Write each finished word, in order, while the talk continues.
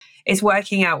It's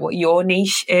working out what your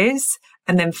niche is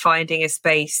and then finding a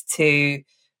space to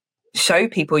show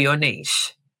people your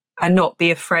niche and not be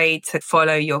afraid to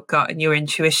follow your gut and your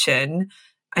intuition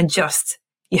and just,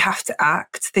 you have to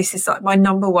act. This is like my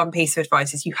number one piece of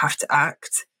advice is you have to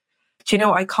act. Do you know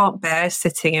what? I can't bear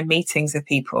sitting in meetings with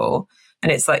people and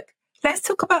it's like, let's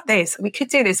talk about this. We could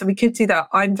do this and we could do that.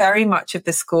 I'm very much of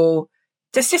the school,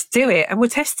 just do it and we'll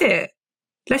test it.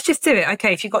 Let's just do it.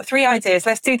 Okay, if you've got 3 ideas,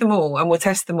 let's do them all and we'll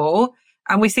test them all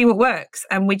and we see what works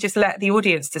and we just let the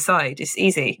audience decide. It's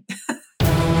easy.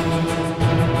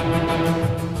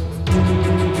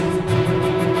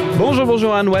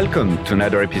 Bonjour and welcome to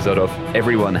another episode of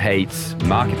Everyone Hates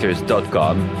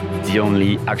Marketers.com, the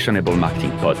only actionable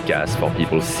marketing podcast for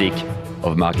people sick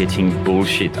of marketing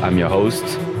bullshit. I'm your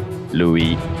host,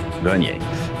 Louis Vernier.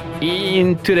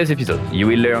 In today's episode, you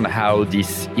will learn how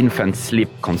this infant sleep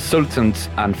consultant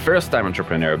and first-time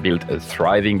entrepreneur built a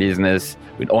thriving business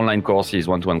with online courses,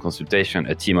 one-to-one consultation,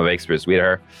 a team of experts with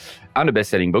her, and a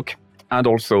best-selling book, and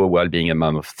also while being a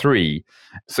mom of 3.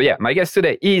 So yeah, my guest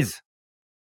today is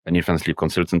an infant sleep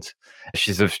consultant.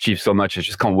 She's achieved so much, I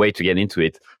just can't wait to get into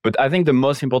it. But I think the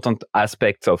most important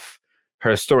aspect of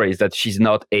her story is that she's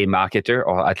not a marketer,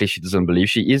 or at least she doesn't believe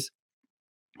she is,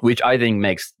 which I think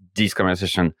makes this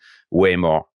conversation way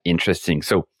more interesting.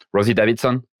 So, Rosie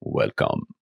Davidson, welcome.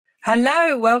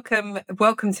 Hello,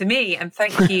 welcome to me, and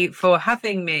thank you for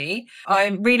having me.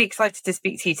 I'm really excited to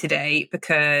speak to you today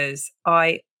because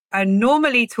I am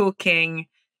normally talking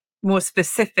more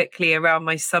specifically around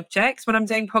my subjects when I'm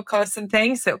doing podcasts and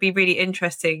things. So it'll be really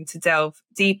interesting to delve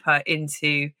deeper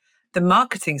into the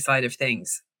marketing side of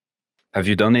things. Have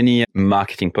you done any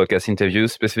marketing podcast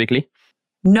interviews specifically?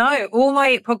 No, all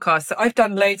my podcasts. So I've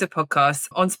done loads of podcasts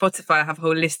on Spotify. I have a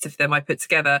whole list of them I put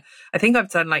together. I think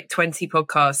I've done like 20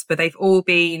 podcasts, but they've all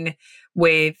been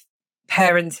with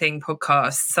parenting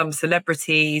podcasts, some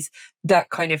celebrities, that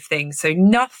kind of thing. So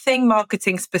nothing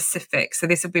marketing specific. So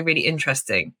this will be really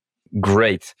interesting.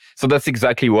 Great. So that's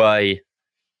exactly why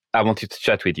I wanted to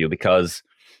chat with you, because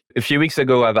a few weeks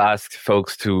ago, I've asked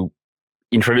folks to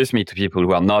introduce me to people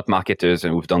who are not marketers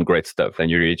and who've done great stuff,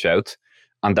 and you reach out.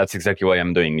 And that's exactly why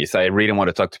I'm doing this. I really want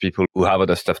to talk to people who have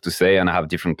other stuff to say and have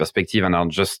different perspective and are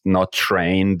just not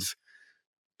trained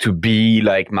to be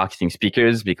like marketing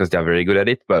speakers because they're very good at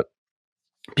it, but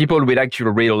people with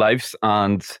actual real lives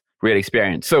and real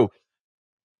experience. So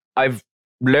I've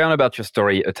learned about your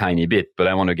story a tiny bit, but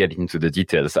I want to get into the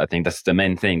details. I think that's the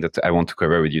main thing that I want to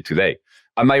cover with you today.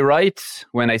 Am I right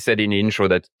when I said in the intro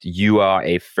that you are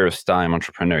a first-time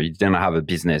entrepreneur? You didn't have a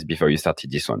business before you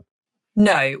started this one?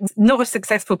 No, not a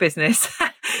successful business.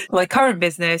 My current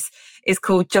business is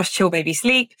called Just Chill Baby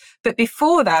Sleep. But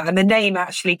before that, and the name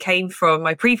actually came from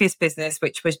my previous business,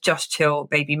 which was Just Chill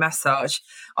Baby Massage.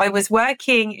 I was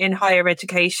working in higher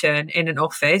education in an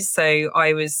office. So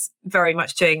I was very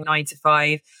much doing 9 to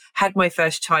 5, had my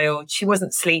first child. She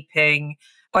wasn't sleeping.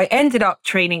 I ended up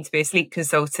training to be a sleep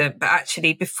consultant. But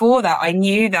actually before that, I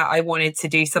knew that I wanted to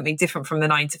do something different from the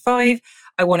 9 to 5.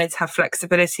 I wanted to have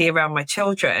flexibility around my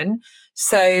children.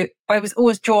 So I was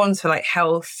always drawn to like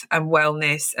health and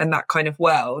wellness and that kind of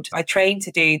world. I trained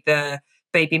to do the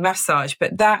baby massage,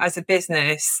 but that as a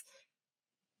business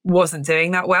wasn't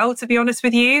doing that well, to be honest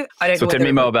with you. I don't So know tell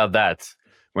me more about that.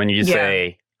 When you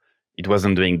say it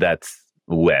wasn't doing that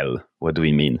well, what do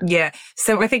we mean? Yeah.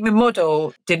 So I think the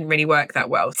model didn't really work that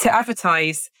well. To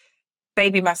advertise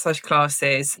baby massage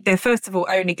classes, they're first of all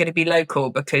only going to be local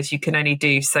because you can only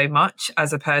do so much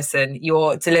as a person.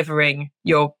 You're delivering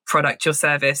your product, your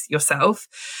service yourself,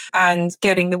 and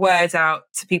getting the word out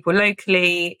to people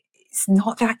locally. It's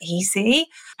not that easy.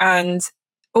 And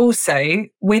also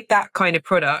with that kind of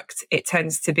product, it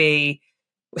tends to be,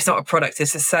 it's not a product,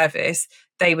 it's a service.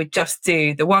 They would just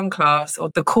do the one class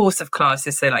or the course of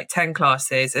classes, so like 10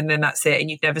 classes, and then that's it, and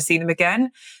you'd never see them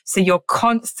again. So you're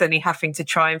constantly having to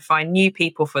try and find new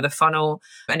people for the funnel.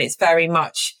 And it's very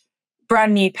much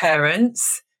brand new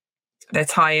parents. They're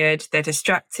tired, they're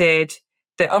distracted,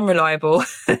 they're unreliable.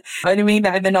 I don't mean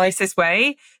that in the nicest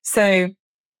way. So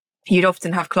you'd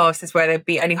often have classes where there'd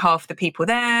be only half the people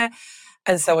there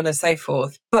and so on and so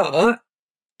forth. But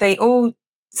they all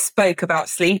spoke about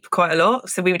sleep quite a lot.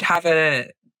 So we would have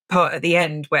a part at the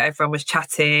end where everyone was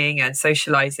chatting and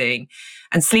socializing,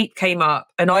 and sleep came up.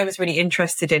 And I was really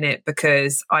interested in it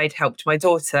because I'd helped my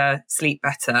daughter sleep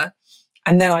better.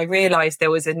 And then I realized there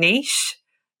was a niche,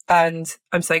 and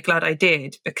I'm so glad I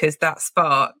did, because that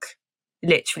spark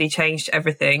literally changed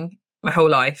everything, my whole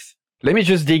life. Let me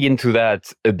just dig into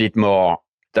that a bit more.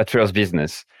 That first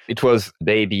business, it was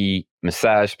baby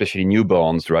massage, especially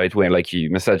newborns, right? Where like you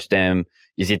massage them,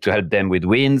 Is it to help them with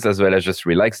wins as well as just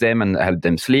relax them and help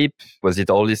them sleep? Was it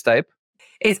all this type?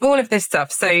 It's all of this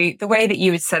stuff. So the way that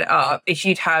you would set it up is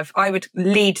I would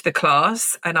lead the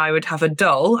class and I would have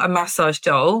a massage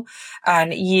doll,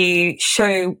 and you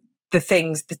show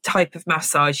the type of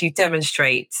massage you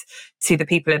demonstrate to the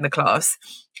people in the class.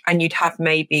 And you'd have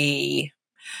maybe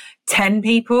 10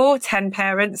 people, 10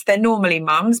 parents. They're normally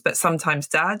mums, but sometimes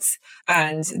dads.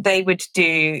 And they would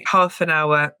do half an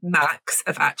hour max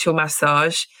of actual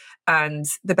massage. And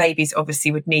the babies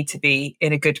obviously would need to be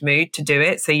in a good mood to do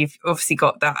it. So you've obviously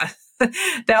got that.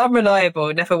 They're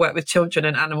unreliable, never worked with children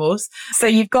and animals. So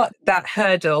you've got that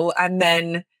hurdle, and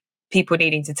then people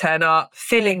needing to turn up,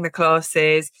 filling the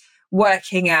classes,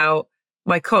 working out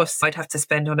my costs I'd have to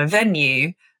spend on a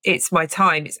venue. It's my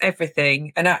time, it's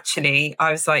everything. And actually,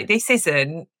 I was like, this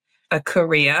isn't a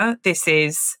career. This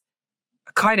is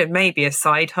kind of maybe a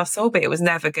side hustle, but it was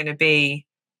never going to be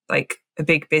like a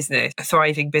big business, a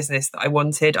thriving business that I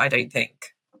wanted, I don't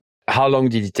think. How long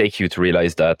did it take you to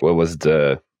realize that? What was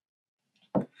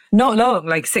Not long,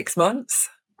 like 6 months.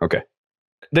 Okay.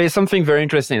 There's something very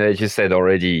interesting that you said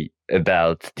already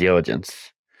about the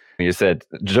audience. You said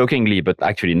jokingly, but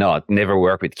actually not, never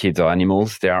work with kids or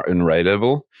animals. They are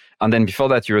unreliable. And then before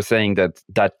that, you were saying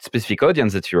that specific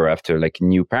audience that you were after, like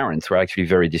new parents, were actually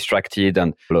very distracted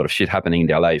and a lot of shit happening in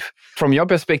their life. From your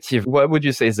perspective, what would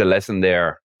you say is the lesson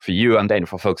there for you and then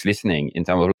for folks listening in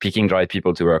terms of picking the right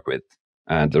people to work with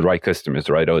and the right customers,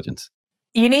 the right audience?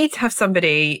 You need to have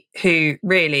somebody who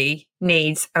really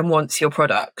needs and wants your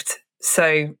product.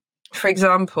 So, for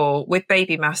example, with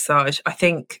baby massage, I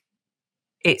think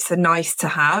it's a nice to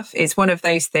have. It's one of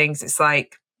those things. It's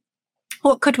like,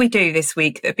 what could we do this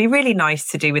week that'd be really nice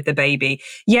to do with the baby?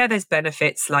 Yeah, there's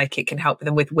benefits, like it can help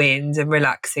them with wind and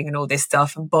relaxing and all this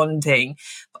stuff and bonding.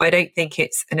 But I don't think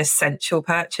it's an essential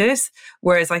purchase.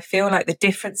 Whereas I feel like the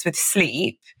difference with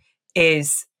sleep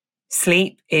is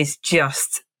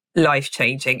just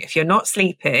life-changing. If you're not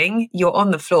sleeping, you're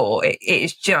on the floor.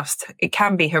 It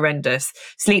can be horrendous.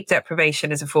 Sleep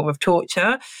deprivation is a form of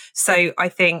torture. So I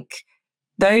think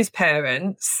those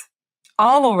parents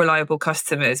are more reliable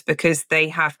customers because they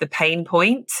have the pain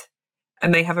point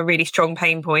and they have a really strong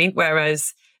pain point,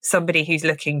 whereas somebody who's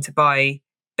looking to buy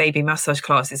baby massage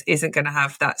classes isn't going to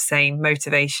have that same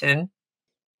motivation.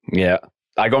 Yeah,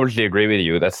 I completely agree with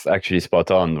you. That's actually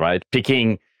spot on, right?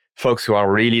 Picking folks who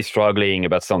are really struggling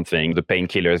about something, the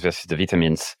painkillers versus the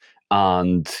vitamins,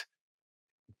 and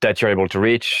that you're able to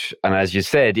reach. And as you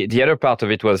said, the other part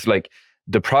of it was like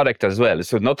the product as well.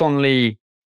 So not only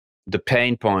the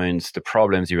pain points, the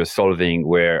problems you were solving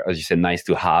were, as you said, nice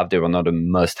to have. They were not a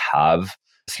must have.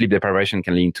 Sleep deprivation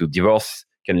can lead to divorce,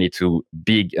 can lead to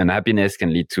big unhappiness,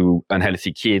 can lead to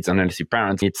unhealthy kids, unhealthy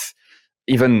parents. It's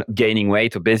even gaining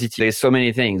weight, obesity. There's so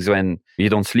many things when you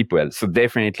don't sleep well. So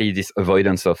definitely this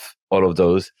avoidance of all of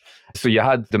those. So you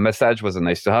had the massage was a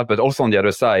nice to have, but also on the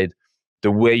other side,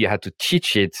 the way you had to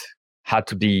teach it had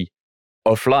to be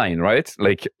offline, right?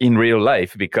 Like in real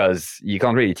life, because you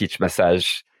can't really teach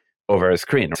massage over a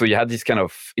screen. So you had this kind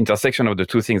of intersection of the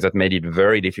two things that made it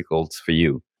very difficult for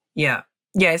you. Yeah.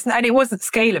 Yes. And it wasn't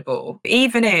scalable.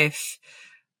 Even if,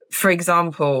 for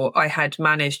example, I had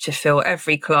managed to fill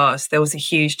every class, there was a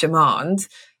huge demand,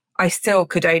 I still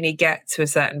could only get to a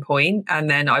certain point and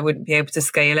then I wouldn't be able to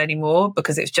scale anymore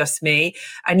because it's just me.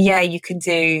 And yeah, you can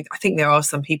do, I think there are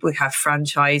some people who have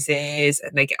franchises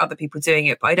and they get other people doing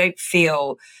it, but I don't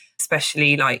feel,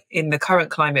 especially like in the current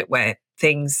climate where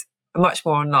things are much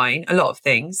more online, a lot of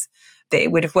things, that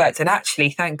it would have worked. And actually,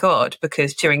 thank God,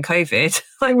 because during COVID,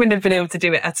 I wouldn't have been able to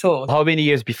do it at all. How many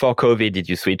years before COVID did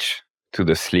you switch to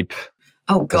the sleep?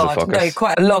 Oh God, no,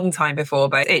 quite a long time before,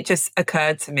 but it just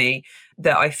occurred to me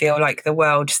that I feel like the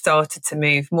world started to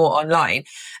move more online.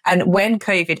 And when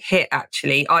COVID hit,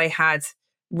 actually, I had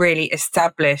really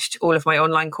established all of my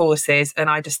online courses and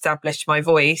I'd established my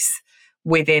voice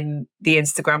within the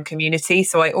Instagram community.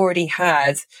 So I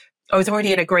was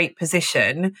already in a great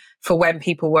position for when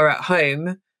people were at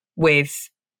home with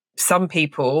some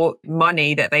people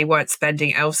money that they weren't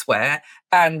spending elsewhere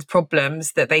and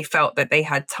problems that they felt that they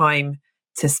had time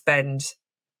to spend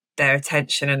their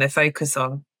attention and their focus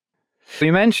on. So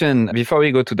you mentioned, before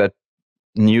we go to that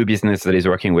new business that is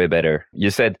working way better, you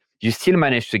said you still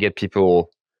managed to get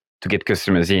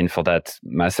customers in for that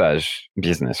massage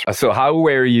business. So how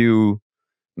were you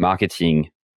marketing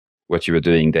what you were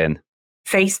doing then?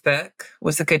 Facebook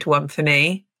was a good one for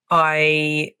me.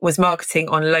 I was marketing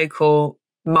on local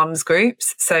mums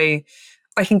groups. So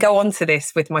I can go on to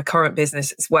this with my current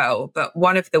business as well. But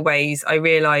one of the ways I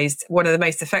realized, one of the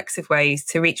most effective ways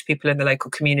to reach people in the local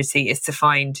community is to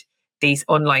find these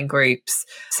online groups.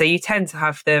 So you tend to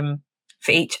have them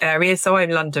for each area. So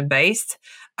I'm London based,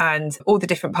 and all the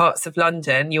different parts of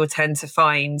London, you'll tend to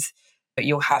find that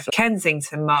you'll have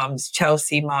Kensington mums,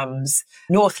 Chelsea mums,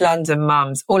 North London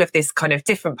mums, all of this kind of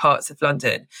different parts of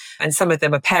London. And some of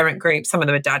them are parent groups, some of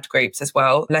them are dad groups as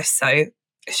well, less so.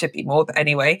 It should be more, but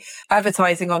anyway,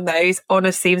 advertising on those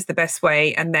honestly was the best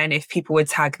way. And then if people would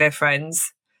tag their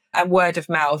friends and word of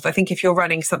mouth, I think if you're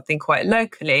running something quite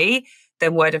locally,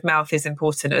 then word of mouth is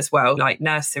important as well, like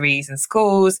nurseries and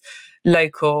schools,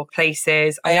 local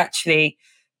places. I actually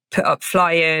put up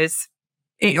flyers.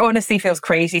 It honestly feels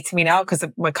crazy to me now because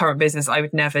of my current business. I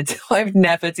would never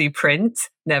do print,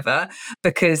 never,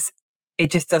 because it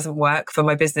just doesn't work for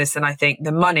my business. And I think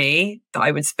the money that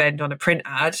I would spend on a print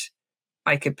ad,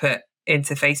 I could put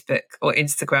into Facebook or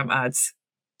Instagram ads.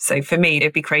 So for me,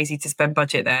 it'd be crazy to spend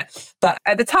budget there. But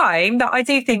at the time, that I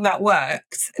do think that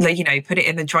worked. Like, put it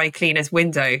in the dry cleaner's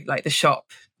window, like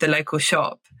the local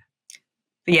shop.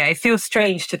 But yeah, it feels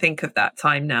strange to think of that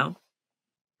time now.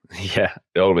 Yeah,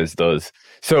 it always does.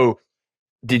 So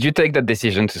did you take that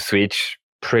decision to switch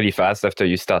pretty fast after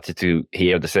you started to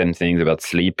hear the same things about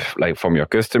sleep, like from your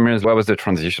customers? What was the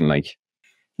transition like?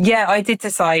 Yeah, I did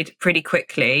decide pretty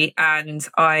quickly, and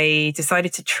I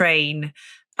decided to train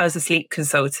as a sleep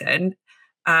consultant.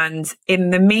 And in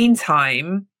the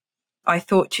meantime, I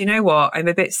thought, you know what? I'm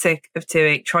a bit sick of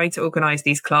trying to organize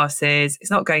these classes.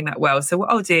 It's not going that well. So what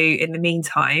I'll do in the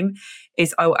meantime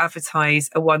is I'll advertise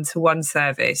a one-to-one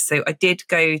service. So I did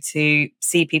go to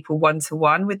see people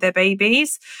one-to-one with their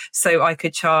babies. So I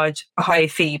could charge a higher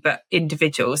fee, but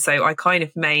individual. So I kind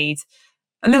of made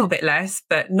a little bit less,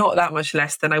 but not that much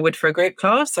less than I would for a group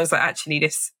class. So I was like, actually,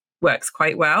 this works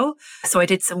quite well. So I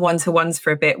did some one-to-ones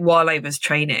for a bit while I was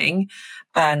training,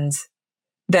 and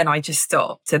then I just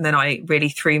stopped, and then I really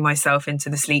threw myself into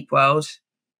the sleep world.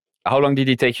 How long did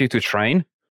it take you to train?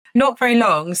 Not very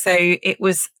long. So it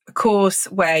was a course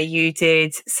where you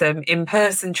did some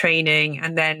in-person training,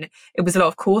 and then it was a lot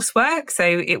of coursework. So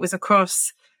it was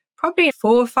across probably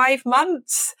 4 or 5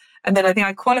 months. And then I think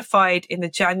I qualified in the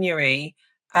January,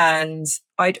 and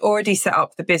I'd already set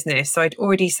up the business. So I'd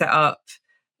already set up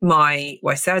I'd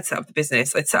set up the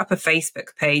business. I'd set up a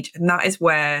Facebook page, and that is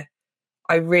where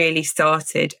I really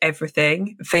started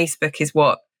everything. Facebook is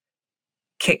what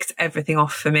kicked everything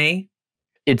off for me.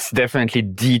 It's definitely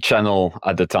the channel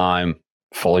at the time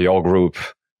for your group.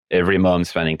 Every mom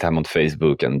spending time on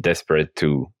Facebook and desperate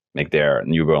to make their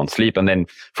newborn sleep. And then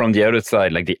from the other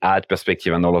side, like the ad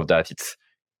perspective and all of that, it's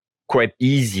quite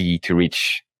easy to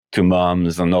reach to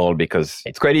moms and all because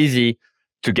it's quite easy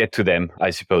to get to them,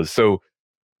 I suppose. So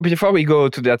before we go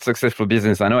to that successful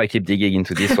business, I know I keep digging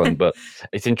into this one, but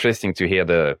it's interesting to hear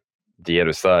the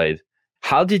other side.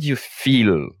 How did you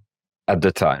feel at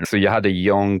the time? So you had a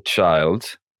young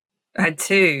child. I had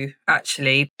 2,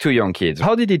 actually. 2 young kids.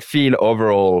 How did it feel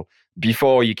overall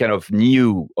before you kind of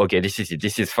knew, okay, this is it.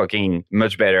 This is fucking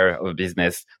much better of a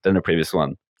business than the previous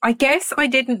one? I guess I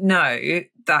didn't know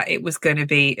that it was going to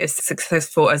be as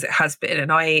successful as it has been.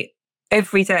 And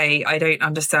every day, I don't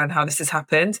understand how this has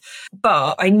happened,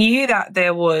 but I knew that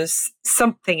there was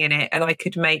something in it and I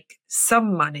could make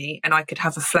some money and I could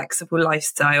have a flexible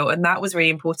lifestyle. And that was really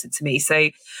important to me. So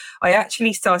I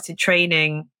actually started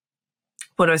training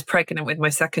when I was pregnant with my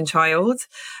second child.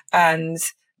 And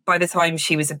by the time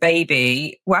she was a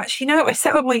baby, well, actually, no, I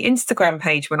set up my Instagram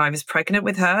page when I was pregnant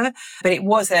with her, but it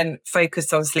wasn't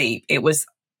focused on sleep.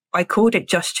 I called it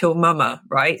Just Chill Mama,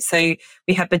 right? So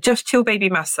we had the Just Chill Baby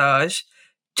massage.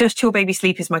 Just Chill Baby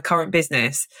Sleep is my current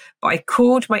business. But I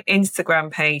called my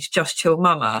Instagram page Just Chill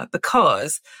Mama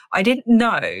because I didn't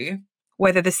know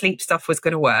whether the sleep stuff was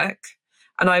going to work.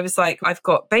 And I was like, I've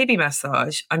got baby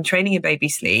massage. I'm training in baby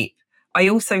sleep. I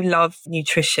also love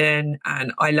nutrition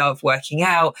and I love working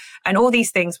out. And all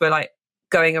these things were like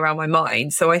going around my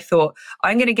mind. So I thought,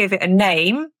 I'm going to give it a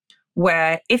name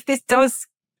where if this does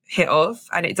hit off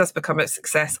and it does become a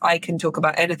success, I can talk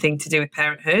about anything to do with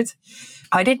parenthood.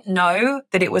 I didn't know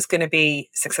that it was going to be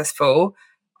successful.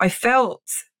 I felt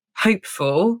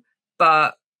hopeful,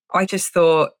 but I just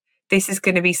thought this is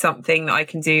going to be something that I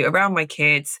can do around my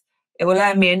kids. It will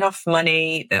earn me enough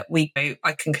money that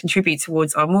I can contribute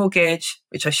towards our mortgage,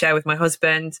 which I share with my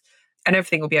husband, and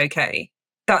everything will be okay.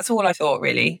 That's all I thought,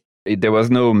 really. There was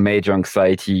no major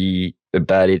anxiety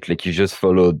about it. Like you just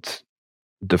followed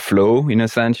the flow in a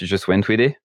sense. You just went with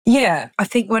it. Yeah. I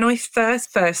think when I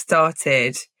first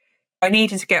started, I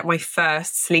needed to get my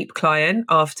first sleep client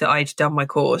after I'd done my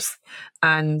course.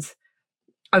 And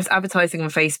I was advertising on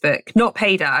Facebook, not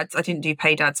paid ads. I didn't do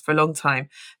paid ads for a long time,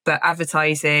 but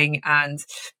advertising. And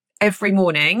every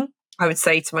morning I would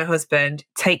say to my husband,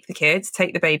 take the kids,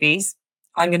 take the babies.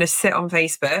 I'm going to sit on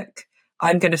Facebook.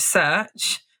 I'm going to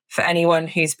search for anyone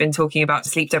who's been talking about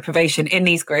sleep deprivation in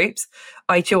these groups.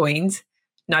 I joined,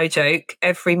 no joke,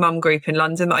 every mum group in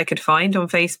London that I could find on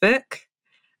Facebook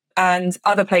and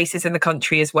other places in the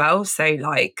country as well. So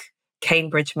like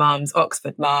Cambridge mums,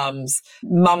 Oxford mums,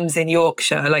 mums in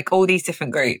Yorkshire, like all these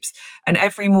different groups. And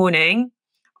every morning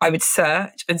I would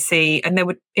search and see, and there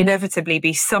would inevitably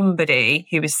be somebody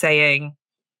who was saying,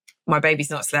 my baby's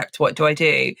not slept, what do I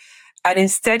do? And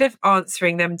instead of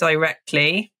answering them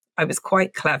directly, I was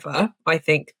quite clever. I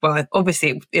think, well,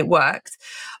 obviously it worked.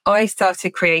 I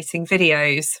started creating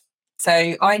videos.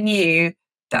 So I knew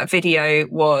that video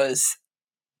was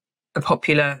a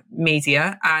popular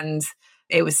media and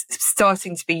it was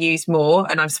starting to be used more,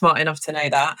 and I'm smart enough to know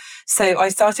that. So I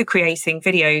started creating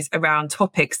videos around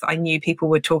topics that I knew people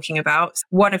were talking about.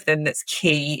 One of them that's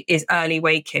key is early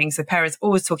waking. So parents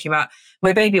always talking about,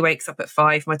 my baby wakes up at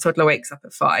 5, my toddler wakes up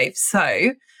at 5.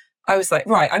 So I was like,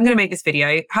 right, I'm going to make this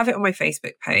video, have it on my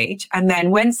Facebook page. And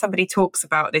then when somebody talks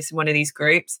about this in one of these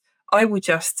groups, I will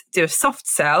just do a soft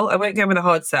sell. I won't go with a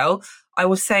hard sell. I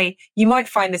will say, you might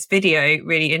find this video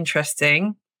really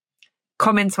interesting.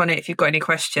 Comment on it if you've got any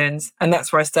questions. And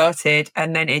that's where I started.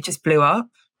 And then it just blew up.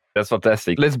 That's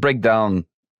fantastic. Let's break down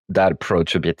that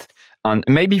approach a bit. And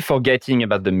maybe forgetting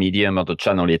about the medium or the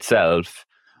channel itself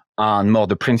and more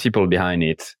the principle behind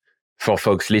it for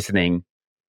folks listening.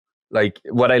 Like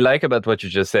what I like about what you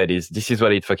just said is this is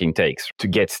what it fucking takes to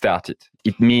get started.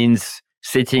 It means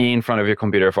sitting in front of your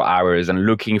computer for hours and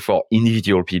looking for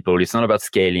individual people. It's not about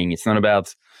scaling. It's not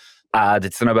about ads.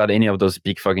 It's not about any of those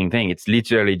big fucking things. It's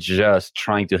literally just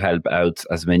trying to help out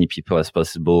as many people as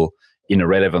possible in a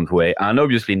relevant way. And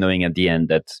obviously knowing at the end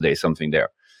that there's something there.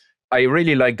 I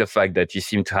really like the fact that you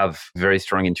seem to have very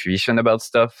strong intuition about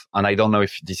stuff. And I don't know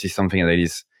if this is something that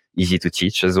is easy to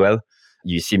teach as well.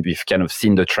 You seem to have kind of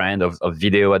seen the trend of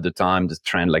video at the time, the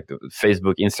trend like the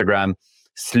Facebook, Instagram,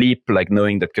 sleep, like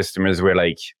knowing that customers were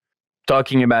like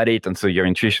talking about it. And so your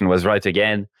intuition was right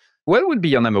again. What would be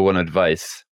your number one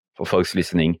advice for folks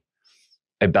listening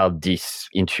about this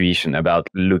intuition, about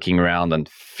looking around and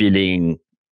feeling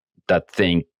that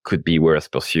thing could be worth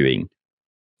pursuing?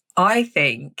 I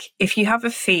think if you have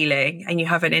a feeling and you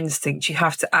have an instinct, you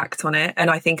have to act on it. And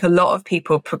I think a lot of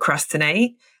people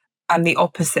procrastinate. I'm the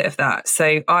opposite of that.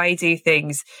 So I do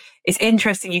things. It's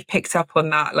interesting you've picked up on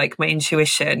that, like my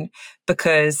intuition,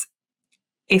 because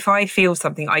if I feel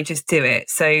something, I just do it.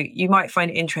 So you might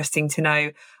find it interesting to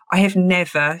know I have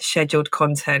never scheduled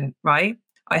content, right?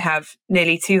 I have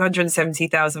nearly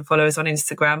 270,000 followers on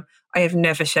Instagram. I have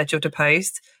never scheduled a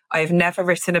post. I have never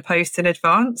written a post in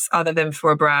advance other than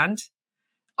for a brand.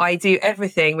 I do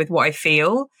everything with what I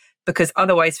feel because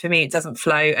otherwise for me, it doesn't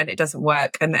flow and it doesn't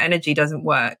work and the energy doesn't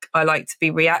work. I like to be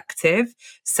reactive.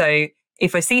 So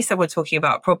if I see someone talking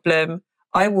about a problem,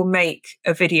 I will make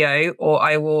a video or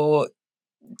I will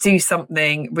do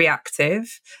something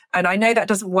reactive. And I know that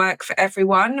doesn't work for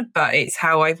everyone, but it's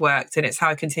how I've worked and it's how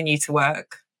I continue to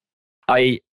work.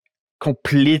 I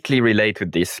completely relate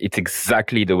with this. It's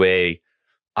exactly the way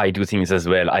I do things as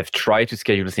well. I've tried to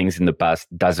schedule things in the past,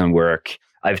 doesn't work.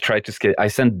 I've tried to I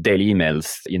send daily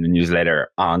emails in the newsletter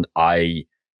and I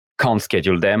can't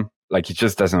schedule them. Like it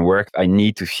just doesn't work. I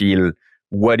need to feel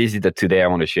what is it that today I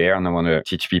want to share and I want to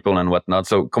teach people and whatnot.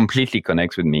 So completely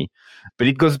connects with me. But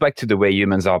it goes back to the way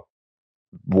humans are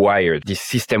wired. This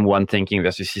system one thinking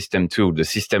versus system two. The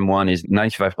system one is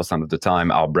 95% of the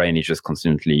time, our brain is just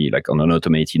constantly like on an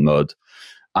automated mode.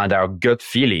 And our gut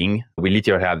feeling, we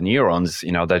literally have neurons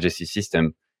in our digestive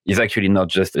system, is actually not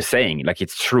just a saying, like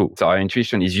it's true. So our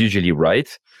intuition is usually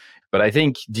right. But I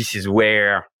think this is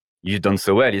where you've done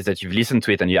so well, is that you've listened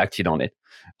to it and you acted on it.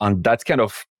 And that's kind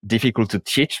of difficult to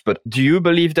teach. But do you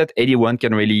believe that anyone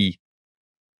can really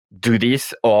do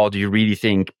this? Or do you really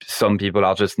think some people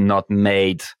are just not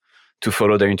made to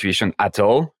follow their intuition at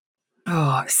all?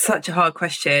 Oh, such a hard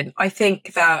question. I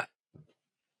think that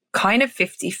kind of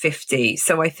 50-50.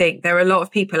 So I think there are a lot of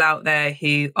people out there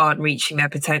who aren't reaching their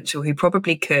potential, who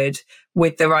probably could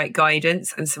with the right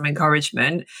guidance and some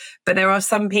encouragement. But there are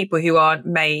some people who aren't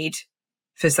made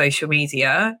for social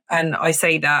media. And I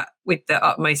say that with the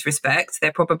utmost respect.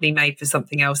 They're probably made for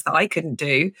something else that I couldn't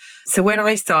do. So when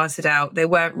I started out, there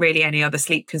weren't really any other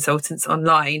sleep consultants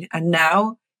online. And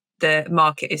now the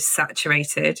market is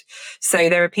saturated. So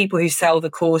there are people who sell the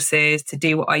courses to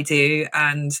do what I do,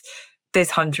 and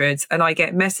there's hundreds, and I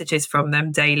get messages from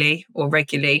them daily or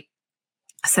regularly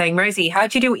saying, Rosie, how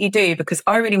do you do what you do? Because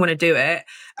I really want to do it.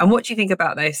 And what do you think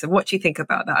about this? And what do you think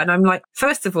about that? And I'm like,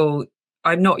 first of all,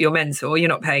 I'm not your mentor. You're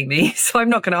not paying me. So I'm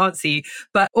not going to answer you.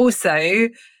 But also,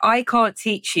 I can't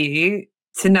teach you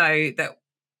to know that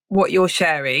what you're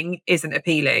sharing isn't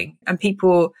appealing. And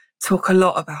people talk a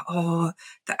lot about, oh,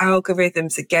 the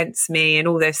algorithm's against me and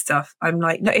all this stuff. I'm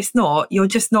like, no, it's not. You're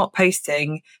just not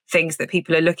posting things that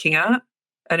people are looking at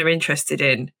and are interested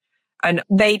in. And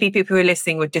maybe people who are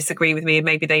listening would disagree with me, and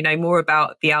maybe they know more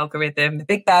about the algorithm, the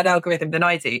big bad algorithm, than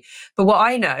I do. But what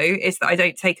I know is that I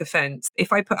don't take offense.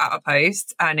 If I put out a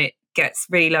post and it gets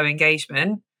really low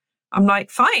engagement, I'm like,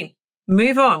 fine,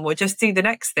 move on. We'll just do the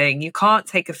next thing. You can't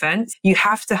take offense. You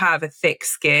have to have a thick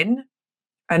skin.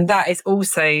 And that is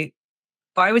also,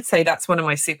 I would say that's one of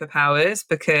my superpowers,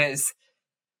 because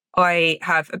I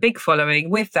have a big following.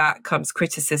 With that comes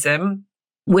criticism.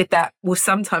 With that will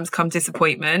sometimes come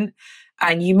disappointment.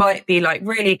 And you might be like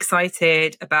really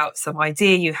excited about some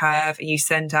idea you have, and you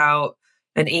send out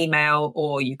an email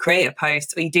or you create a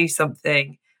post or you do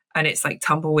something and it's like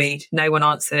tumbleweed. No one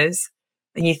answers.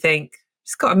 And you think,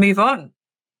 just got to move on.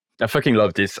 I fucking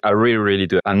love this. I really, really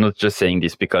do. I'm not just saying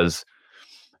this because,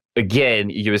 again,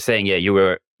 you were saying, yeah, you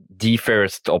were the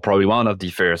first, or probably one of the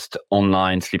first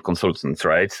online sleep consultants,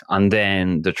 right? And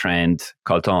then the trend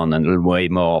caught on and way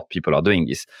more people are doing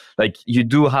this. Like, you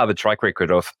do have a track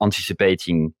record of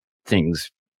anticipating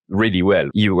things really well.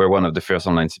 You were one of the first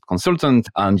online sleep consultants,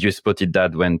 and you spotted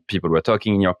that when people were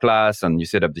talking in your class, and you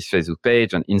set up this Facebook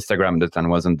page, and Instagram at the time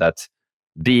wasn't that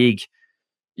big.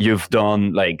 You've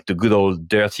done like the good old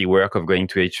dirty work of going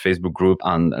to each Facebook group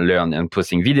and learn and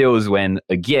posting videos when,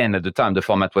 again, at the time, the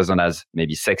format wasn't as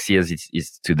maybe sexy as it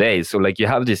is today. So like you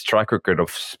have this track record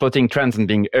of spotting trends and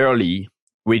being early,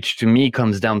 which to me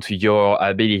comes down to your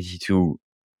ability to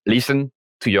listen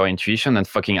to your intuition and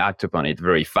fucking act upon it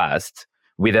very fast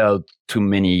without too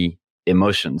many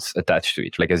emotions attached to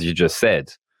it. Like, as you just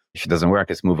said, if it doesn't work,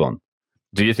 let's move on.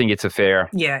 Do you think it's a fair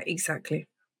exactly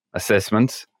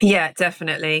assessment? Yeah,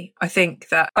 definitely. I think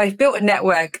that I've built a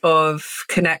network of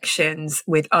connections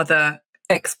with other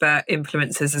expert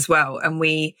influencers as well. And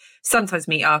we sometimes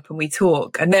meet up and we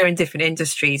talk, and they're in different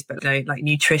industries, but like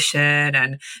nutrition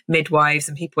and midwives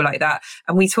and people like that.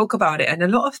 And we talk about it. And a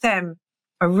lot of them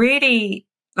are really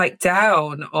like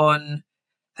down on,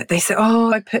 they say,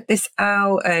 oh, I put this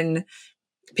out and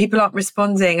people aren't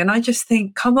responding. And I just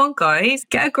think, come on, guys,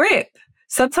 get a grip.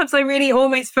 Sometimes I really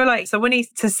almost feel like someone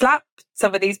needs to slap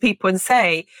some of these people and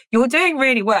say, you're doing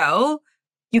really well.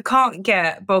 You can't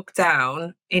get bogged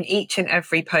down in each and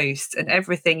every post and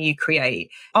everything you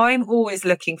create. I'm always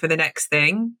looking for the next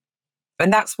thing.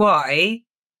 And that's why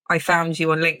I found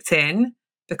you on LinkedIn,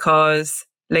 because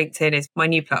LinkedIn is my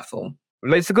new platform.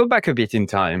 Let's go back a bit in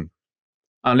time.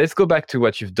 And let's go back to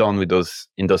what you've done with those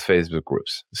in those Facebook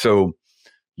groups. So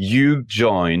you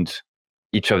joined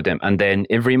each of them, and then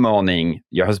every morning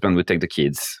your husband would take the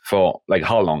kids for like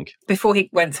how long? Before he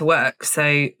went to work,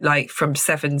 so like from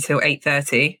 7 till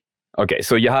 8:30. Okay,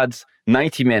 so you had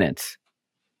 90 minutes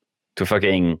to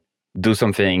fucking do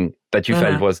something that you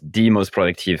felt was the most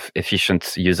productive,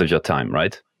 efficient use of your time,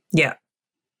 right? Yeah.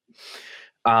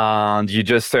 And you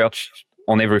just searched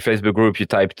on every Facebook group, you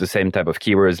typed the same type of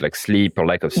keywords like sleep or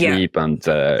lack of sleep and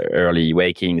early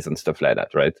wakings and stuff like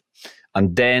that, right?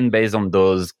 And then based on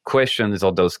those questions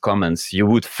or those comments, you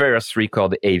would first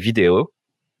record a video,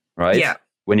 right? Yeah.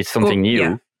 When it's something new.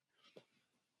 Yeah.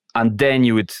 And then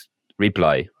you would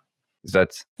reply. Is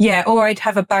that? Yeah, or I'd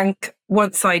have a bank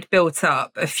once I'd built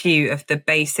up a few of the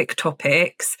basic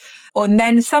topics. And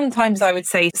then sometimes I would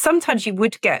say, sometimes you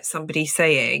would get somebody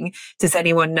saying, does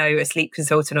anyone know a sleep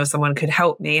consultant or someone could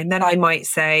help me? And then I might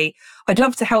say, I'd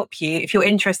love to help you. If you're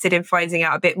interested in finding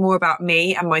out a bit more about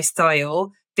me and my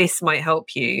style, this might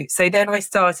help you. So then I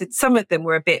started, some of them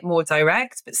were a bit more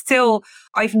direct, but still,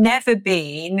 I've never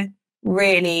been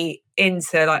really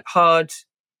into like hard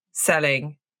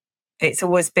selling. It's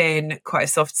always been quite a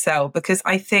soft sell, because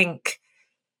I think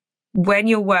when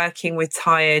you're working with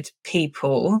tired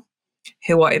people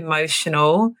who are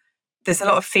emotional, there's a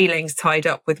lot of feelings tied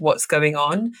up with what's going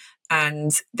on,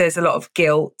 and there's a lot of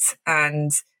guilt,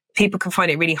 and people can find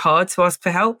it really hard to ask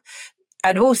for help.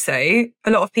 And also,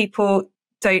 a lot of people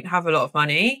don't have a lot of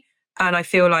money, and I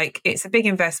feel like it's a big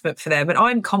investment for them. And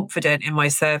I'm confident in my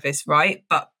service, right?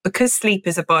 But because sleep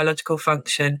is a biological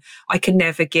function, I can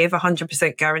never give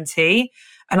 100% guarantee.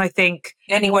 And I think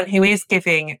anyone who is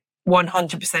giving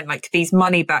 100%, like these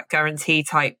money back guarantee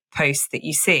type posts that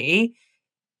you see,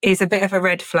 is a bit of a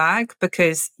red flag,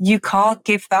 because you can't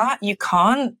give that. You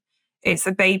can't. It's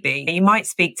a baby. You might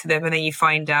speak to them and then you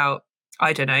find out,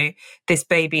 I don't know, this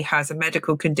baby has a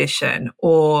medical condition,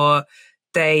 or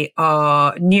they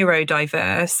are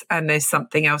neurodiverse and there's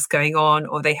something else going on,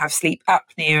 or they have sleep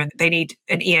apnea and they need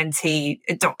an ENT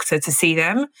doctor to see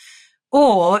them.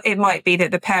 Or it might be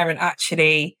that the parent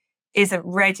actually isn't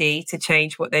ready to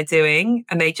change what they're doing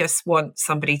and they just want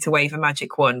somebody to wave a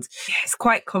magic wand. It's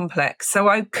quite complex. So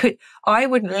I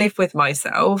wouldn't live with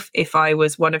myself if I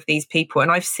was one of these people.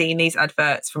 And I've seen these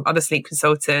adverts from other sleep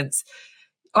consultants.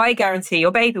 I guarantee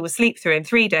your baby will sleep through in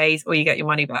 3 days or you get your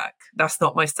money back. That's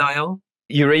not my style.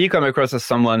 You really come across as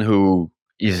someone who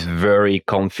is very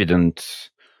confident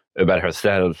about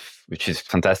herself, which is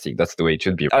fantastic. That's the way it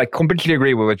should be. I completely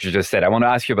agree with what you just said. I want to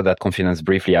ask you about that confidence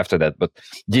briefly after that. But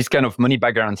this kind of money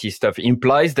back guarantee stuff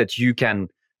implies that you can,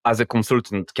 as a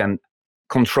consultant, can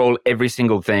control every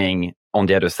single thing on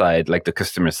the other side, like the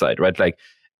customer side, right? Like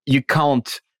you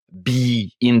can't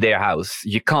be in their house.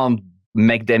 You can't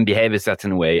make them behave a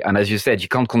certain way. And as you said, you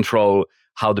can't control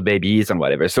how the baby is and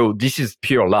whatever. So this is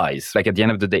pure lies. Like at the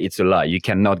end of the day, it's a lie. You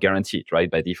cannot guarantee it, right?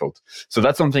 By default. So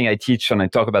that's something I teach and I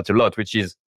talk about a lot, which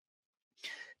is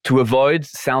to avoid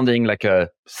sounding like a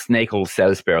snake oil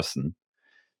salesperson.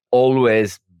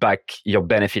 Always back your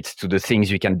benefits to the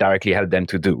things you can directly help them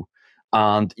to do.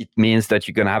 And it means that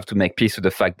you're going to have to make peace with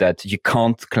the fact that you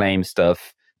can't claim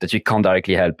stuff that you can't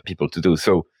directly help people to do.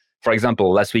 So for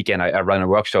example, last weekend, I ran a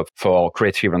workshop for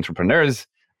creative entrepreneurs.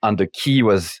 And the key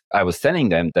was, I was telling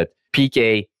them that pick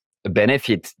a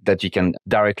benefit that you can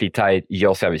directly tie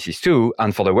your services to.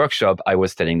 And for the workshop, I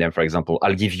was telling them, for example,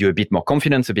 I'll give you a bit more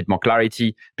confidence, a bit more clarity,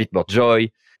 a bit more joy.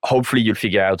 Hopefully you'll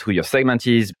figure out who your segment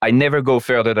is. I never go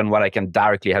further than what I can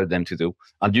directly help them to do.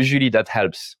 And usually that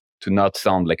helps to not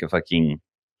sound like a fucking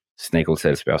snake oil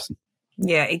salesperson.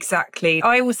 Yeah, exactly.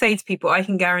 I will say to people, I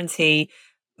can guarantee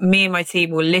me and my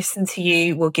team will listen to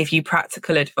you, we'll give you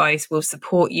practical advice, we'll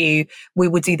support you, we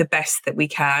will do the best that we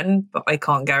can, but I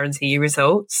can't guarantee you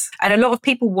results. And a lot of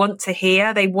people want to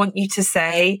hear, they want you to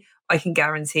say, I can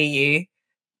guarantee you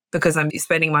because I'm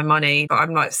spending my money, but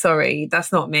I'm like, sorry,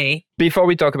 that's not me. Before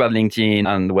we talk about LinkedIn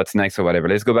and what's next or whatever,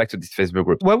 let's go back to this Facebook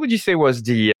group. What would you say was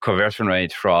the conversion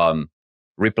rate from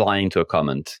replying to a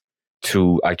comment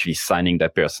to actually signing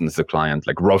that person as a client?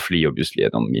 Like roughly, obviously, I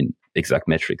don't mean exact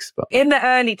metrics. But in the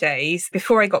early days,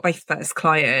 before I got my first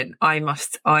client,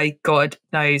 God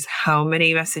knows how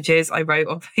many messages I wrote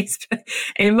on Facebook.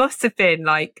 It must have been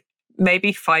like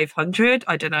maybe 500.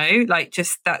 I don't know, like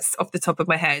just that's off the top of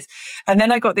my head. And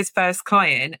then I got this first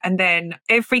client, and then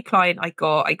every client I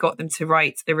got them to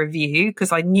write a review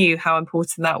because I knew how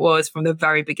important that was from the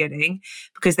very beginning,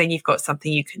 because then you've got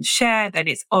something you can share, then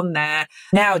it's on there.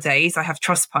 Nowadays I have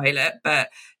Trustpilot, but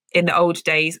in the old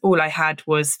days, all I had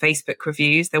was Facebook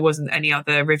reviews. There wasn't any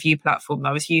other review platform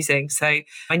I was using. So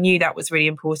I knew that was really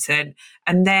important.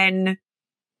 And then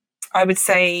I would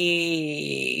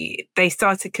say they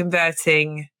started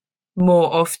converting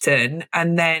more often.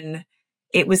 And then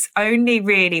it was only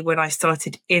really when I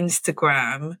started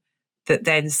Instagram that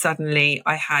then suddenly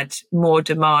I had more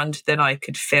demand than I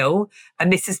could fill.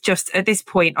 And this is just, at this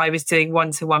point, I was doing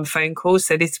one-to-one phone calls.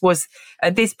 So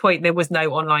at this point, there was no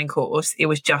online course. It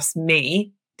was just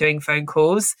me doing phone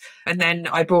calls. And then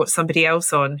I brought somebody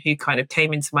else on who kind of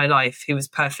came into my life, who was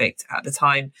perfect at the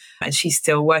time. And she's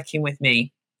still working with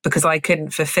me because I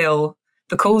couldn't fulfill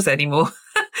the calls anymore.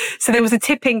 So there was a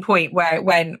tipping point where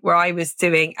I was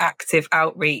doing active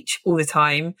outreach all the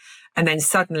time. And then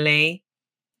suddenly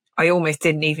I almost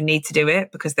didn't even need to do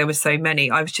it because there were so many.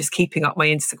 I was just keeping up my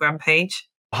Instagram page.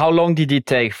 How long did it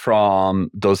take from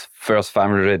those first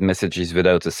 500 messages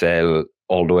without a sale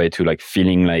all the way to like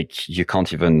feeling like you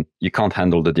can't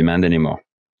handle the demand anymore,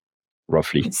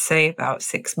 roughly? I'd say about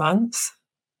 6 months.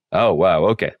 Oh, wow.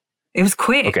 Okay. It was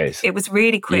quick. Okay. It was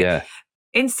really quick. Yeah.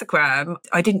 Instagram,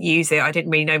 I didn't use it. I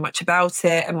didn't really know much about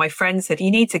it. And my friend said,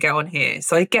 you need to get on here.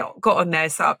 So I got on there,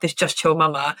 set up this Just Chill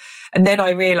Mama. And then I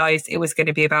realized it was going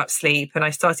to be about sleep and I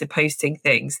started posting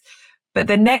things. But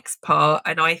the next part,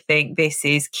 and I think this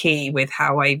is key with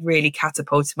how I really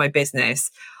catapulted my business,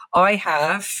 I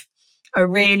have a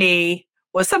really,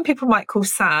 what some people might call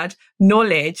sad,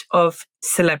 knowledge of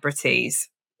celebrities.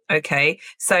 Okay.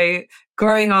 So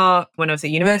growing up, when I was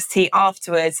at university,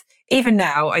 afterwards, even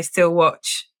now, I still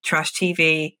watch trash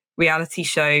TV, reality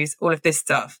shows, all of this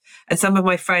stuff. And some of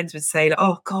my friends would say,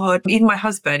 oh God, even my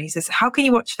husband, he says, how can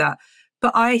you watch that?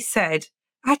 But I said,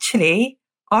 actually,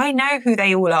 I know who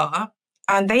they all are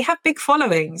and they have big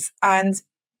followings and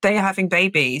they are having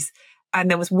babies. And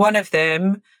there was one of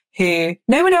them who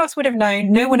no one else would have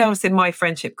known. No one else in my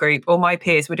friendship group or my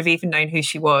peers would have even known who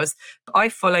she was. But I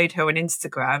followed her on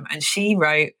Instagram and she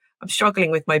wrote, I'm struggling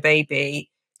with my baby.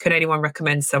 Could anyone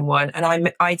recommend someone? And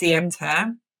I DM'd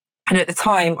her. And at the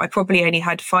time, I probably only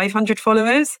had 500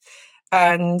 followers.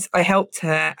 And I helped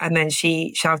her. And then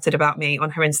she shouted about me on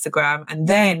her Instagram. And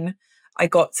then I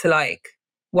got to like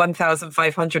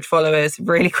 1,500 followers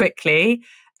really quickly.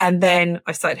 And then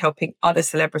I started helping other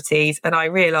celebrities, and I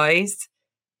realized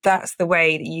that's the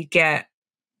way that you get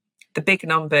the big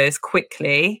numbers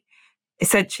quickly,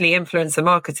 essentially influencer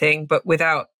marketing, but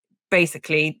without,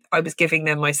 basically, I was giving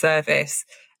them my service.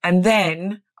 And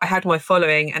then I had my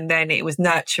following, and then it was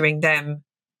nurturing them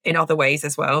in other ways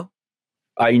as well.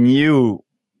 I knew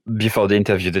before the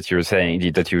interview that you were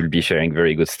saying that you will be sharing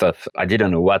very good stuff. I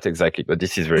didn't know what exactly, but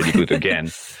this is really good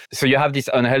again. So you have this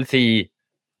unhealthy,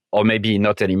 or maybe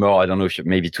not anymore, I don't know if you're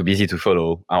maybe too busy to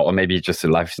follow, or maybe just a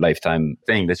lifetime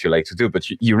thing that you like to do, but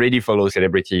you really follow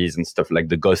celebrities and stuff like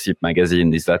the Gossip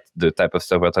magazine. Is that the type of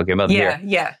stuff we're talking about here?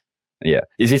 Yeah.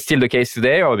 Is it still the case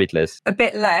today or a bit less? A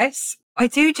bit less. I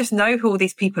do just know who all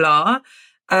these people are.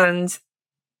 And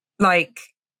like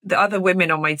the other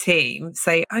women on my team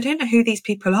say, I don't know who these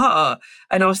people are.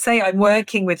 And I'll say, I'm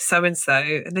working with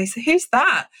so-and-so. And they say, who's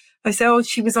that? I say, oh,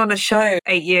 she was on a show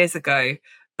 8 years ago.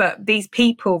 But these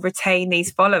people retain these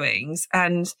followings,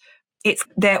 and it's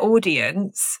their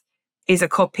audience is a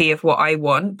copy of what I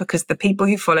want, because the people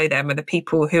who follow them are the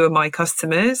people who are my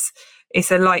customers.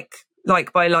 It's a like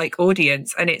by like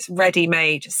audience, and it's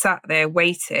ready-made, sat there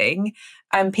waiting,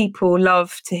 and people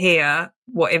love to hear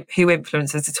who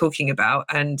influencers are talking about.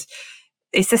 And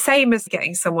it's the same as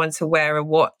getting someone to wear a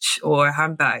watch or a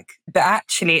handbag, but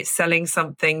actually it's selling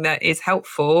something that is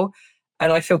helpful,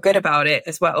 and I feel good about it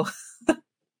as well.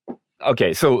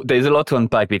 Okay, so there's a lot to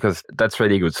unpack because that's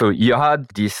really good. So you had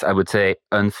this, I would say,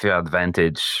 unfair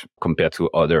advantage compared to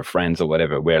other friends or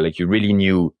whatever, where like you really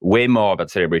knew way more about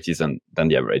celebrities than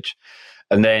the average.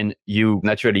 And then you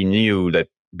naturally knew that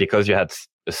because you had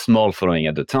a small following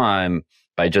at the time,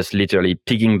 by just literally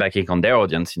piggybacking on their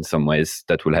audience in some ways,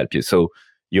 that will help you. So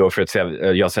you offered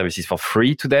your services for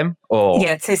free to them? Or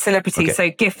yeah, to celebrities,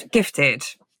 okay. So gifted.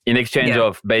 In exchange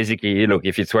of basically, look,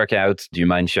 if it's work out, do you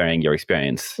mind sharing your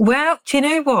experience? Well, do you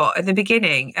know what? At the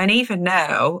beginning, and even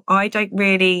now, I don't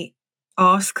really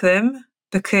ask them,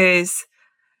 because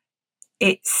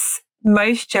it's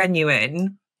most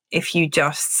genuine if you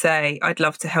just say, I'd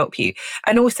love to help you.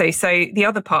 And also, so the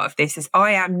other part of this is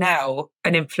I am now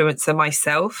an influencer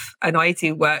myself, and I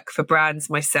do work for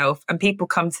brands myself, and people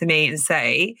come to me and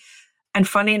say, and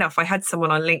funny enough, I had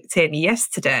someone on LinkedIn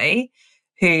yesterday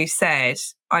who said,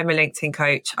 I'm a LinkedIn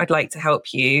coach. I'd like to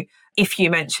help you if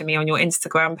you mention me on your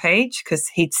Instagram page, because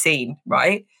he'd seen,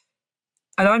 right?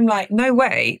 And I'm like, no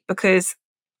way, because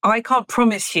I can't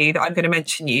promise you that I'm going to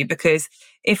mention you, because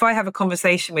if I have a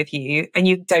conversation with you and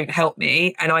you don't help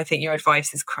me and I think your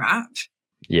advice is crap,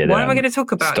 why am I going to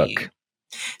talk about you?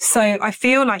 So I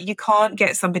feel like you can't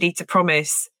get somebody to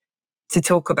promise to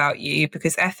talk about you,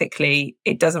 because ethically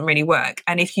it doesn't really work.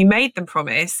 And if you made them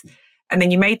promise and then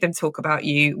you made them talk about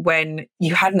you when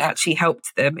you hadn't actually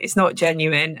helped them, it's not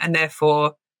genuine, and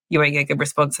therefore you won't get a good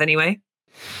response anyway.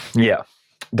 Yeah,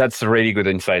 that's a really good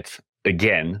insight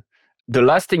again. The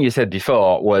last thing you said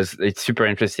before was, it's super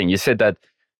interesting. You said that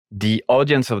the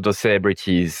audience of those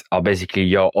celebrities are basically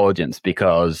your audience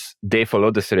because they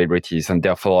follow the celebrities and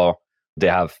therefore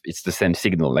it's the same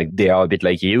signal. Like they are a bit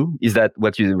like you. Is that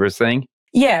what you were saying?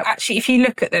 Yeah, actually, if you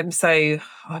look at them, so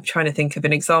I'm trying to think of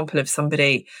an example of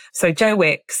somebody. So Joe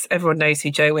Wicks, everyone knows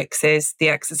who Joe Wicks is, the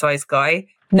exercise guy.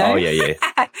 No? Oh, yeah.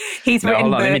 He's written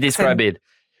hold on, let me describe it.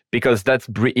 Because that's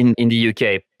in the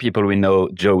UK, people will know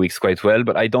Joe Wicks quite well,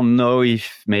 but I don't know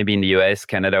if maybe in the US,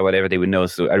 Canada, whatever, they would know.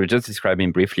 So I will just describe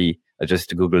him briefly, just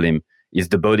to Google him. He's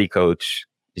the body coach.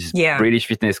 He's British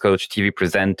fitness coach, TV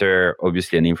presenter,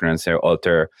 obviously an influencer,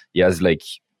 author. He has like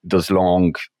those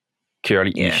long,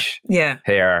 curly-ish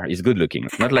hair. He's good looking.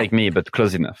 Not like me, but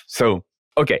close enough. So,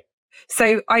 okay.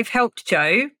 So I've helped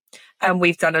Joe, and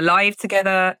we've done a live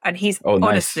together, and he's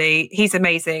honestly, he's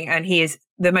amazing, and he is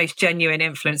the most genuine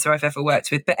influencer I've ever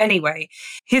worked with. But anyway,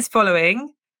 his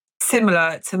following,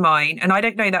 similar to mine, and I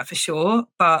don't know that for sure,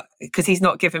 but because he's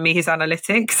not given me his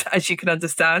analytics, as you can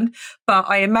understand, but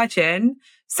I imagine,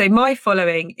 so my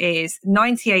following is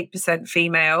 98%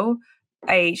 female,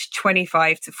 aged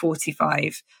 25 to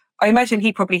 45. I imagine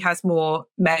he probably has more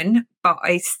men, but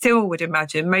I still would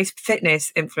imagine most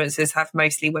fitness influencers have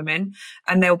mostly women,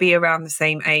 and they'll be around the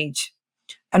same age.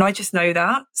 And I just know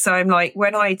that. So I'm like,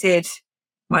 when I did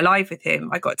my live with him,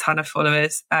 I got a ton of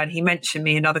followers, and he mentioned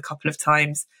me another couple of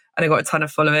times and I got a ton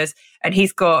of followers. And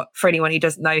he's got, for anyone who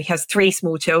doesn't know, he has 3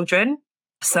 small children.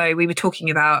 So we were talking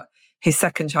about his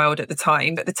second child at the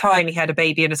time. At the time, he had a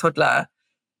baby and a toddler.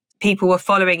 People were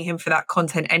following him for that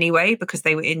content anyway, because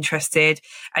they were interested.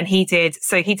 And he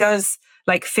does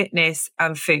like fitness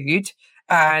and food.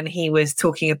 And he was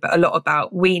talking a lot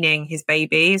about weaning his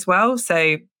baby as well.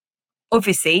 So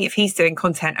obviously, if he's doing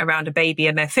content around a baby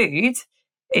and their food,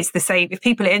 it's the same. If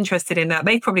people are interested in that,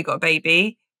 they've probably got a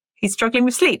baby he's struggling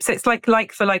with sleep. So it's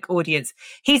like for like audience.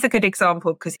 He's a good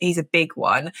example because he's a big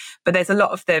one, but there's a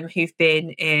lot of them who've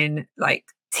been in like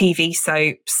TV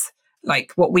soaps,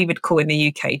 like what we would call in the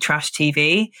UK trash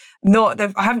TV.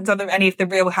 I haven't done any of the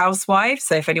Real Housewives.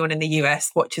 So if anyone in the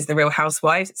US watches the Real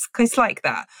Housewives, it's like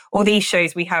that. Or these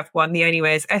shows, we have one, The Only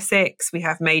Way is Essex. We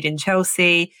have Made in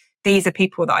Chelsea. These are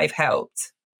people that I've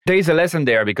helped. There is a lesson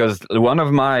there because one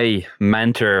of my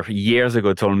mentor years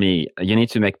ago told me you need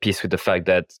to make peace with the fact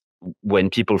that when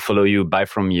people follow you, buy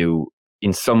from you,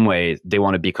 in some way, they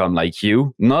want to become like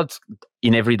you, not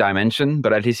in every dimension,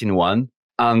 but at least in one.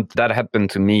 And that happened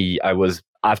to me. I was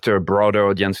after a broader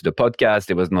audience to the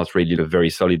podcast. It was not really a very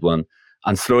solid one.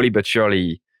 And slowly but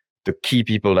surely, the key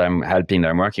people that I'm helping, that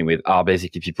I'm working with are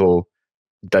basically people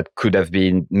that could have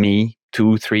been me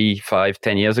 2, 3, 5,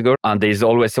 10 years ago. And there's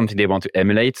always something they want to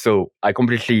emulate. So I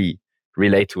completely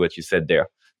relate to what you said there.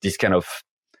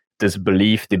 This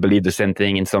belief, they believe the same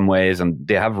thing in some ways, and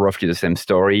they have roughly the same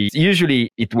story.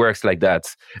 Usually it works like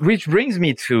that. Which brings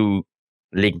me to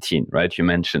LinkedIn, right? You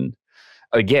mentioned.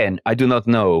 Again, I do not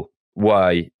know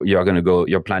why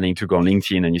you're planning to go on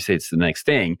LinkedIn and you say it's the next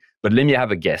thing, but let me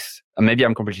have a guess. And maybe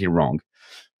I'm completely wrong.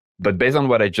 But based on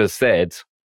what I just said,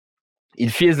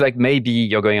 it feels like maybe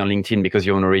you're going on LinkedIn because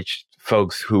you want to reach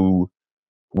folks who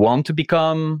want to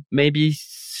become maybe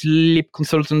sleep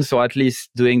consultants or at least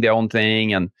doing their own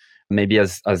thing, and maybe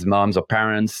as moms or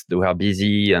parents who are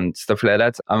busy and stuff like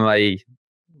that. Am I?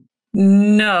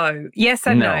 No. Yes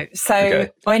and no. So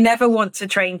okay. I never want to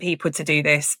train people to do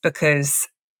this because,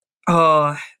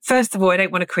 first of all, I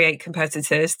don't want to create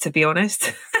competitors, to be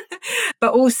honest.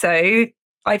 But also,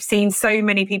 I've seen so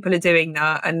many people are doing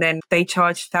that and then they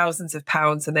charge thousands of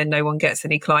pounds and then no one gets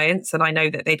any clients. And I know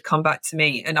that they'd come back to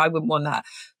me and I wouldn't want that.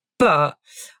 But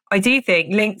I do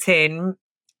think LinkedIn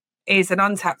is an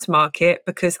untapped market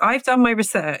because I've done my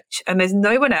research and there's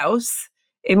no one else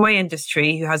in my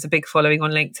industry who has a big following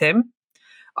on LinkedIn.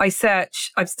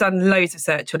 I've done loads of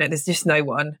search on it. There's just no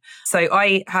one. So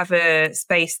I have a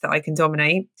space that I can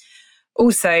dominate.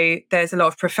 Also, there's a lot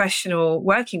of professional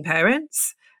working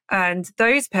parents, and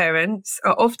those parents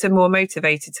are often more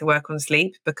motivated to work on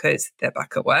sleep because they're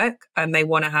back at work and they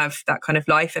want to have that kind of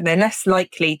life, and they're less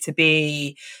likely to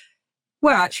be,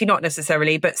 well, actually not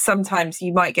necessarily, but sometimes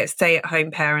you might get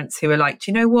stay-at-home parents who are like,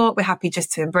 do you know what? We're happy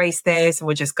just to embrace this and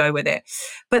we'll just go with it.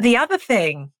 But the other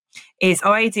thing is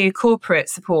I do corporate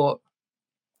support.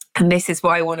 And this is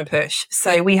what I want to push.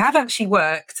 So we have actually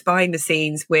worked behind the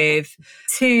scenes with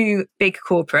 2 big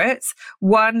corporates.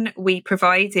 One, we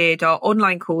provided our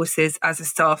online courses as a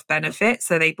staff benefit.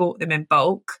 So they bought them in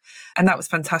bulk. And that was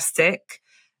fantastic.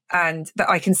 And that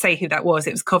I can say who that was.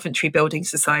 It was Coventry Building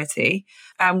Society.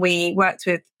 And we worked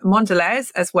with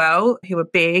Mondelez as well, who are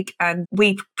big. And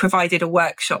we provided a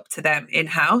workshop to them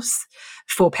in-house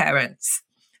for parents.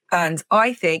 And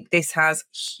I think this has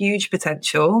huge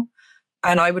potential.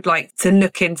 And I would like to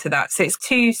look into that. So it's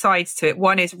 2 sides to it.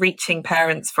 One is reaching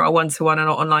parents for our one-to-one and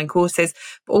our online courses,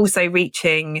 but also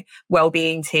reaching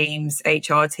wellbeing teams,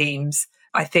 HR teams.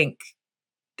 I think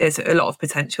there's a lot of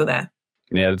potential there.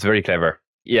 Yeah, that's very clever.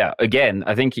 Yeah, again,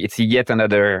 I think it's yet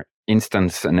another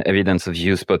instance and evidence of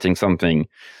you spotting something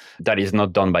that is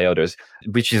not done by others,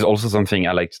 which is also something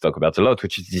I like to talk about a lot,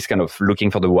 which is this kind of looking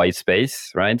for the white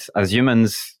space, right? As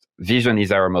humans, vision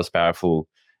is our most powerful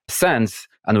sense,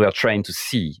 and we are trained to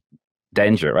see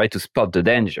danger, right? To spot the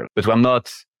danger. But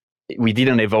we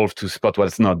didn't evolve to spot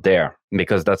what's not there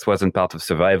because that wasn't part of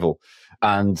survival.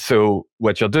 And so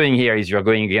what you're doing here is you're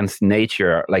going against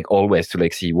nature, like always, to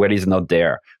like see what is not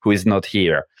there, who is not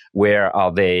here, where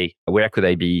are they, where could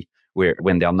I be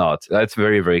when they're not. That's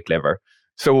very, very clever.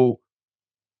 So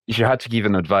if you had to give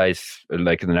an advice,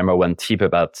 like the number one tip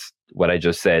about what I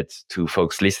just said to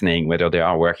folks listening, whether they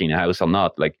are working in a house or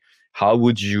not, like, how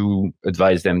would you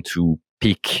advise them to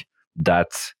pick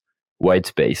that white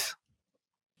space?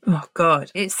 Oh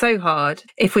God, it's so hard.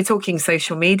 If we're talking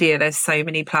social media, there's so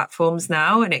many platforms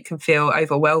now and it can feel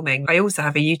overwhelming. I also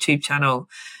have a YouTube channel,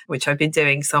 which I've been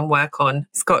doing some work on.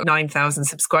 It's got 9,000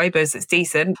 subscribers. It's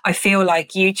decent. I feel like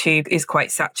YouTube is quite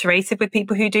saturated with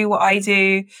people who do what I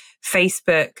do.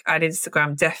 Facebook and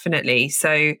Instagram, definitely.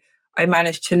 So I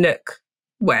managed to look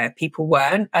where people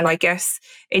weren't. And I guess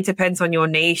it depends on your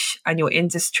niche and your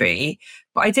industry.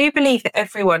 But I do believe that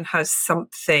everyone has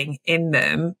something in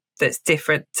them that's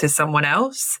different to someone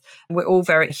else. We're all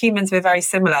humans, we're very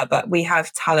similar, but we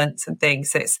have talents and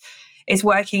things. So it's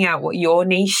working out what your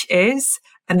niche is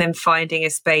and then finding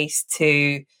a space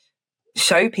to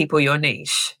show people your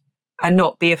niche and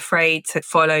not be afraid to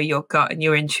follow your gut and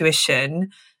your intuition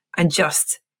and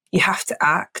you have to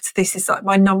act. This is like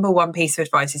my number one piece of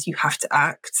advice is you have to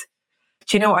act.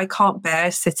 do you know what? I can't bear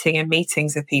sitting in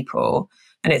meetings with people.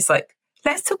 And it's like,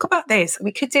 let's talk about this.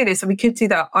 We could do this and we could do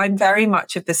that. I'm very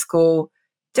much of the school,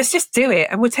 just do it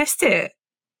and we'll test it.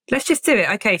 Let's just do it.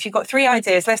 Okay, if you've got 3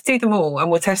 ideas, let's do them all and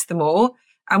we'll test them all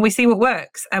and we see what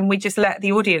works. And we just let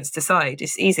the audience decide.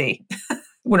 It's easy.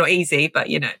 Well, not easy, but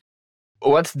you know.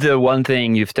 What's the one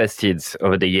thing you've tested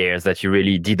over the years that you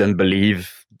really didn't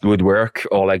believe would work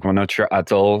or like were not sure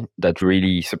at all that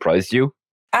really surprised you?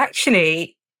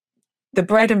 Actually, the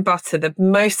bread and butter, the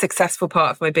most successful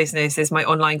part of my business is my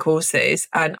online courses.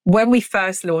 And when we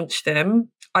first launched them,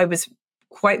 I was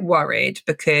quite worried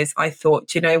because I thought,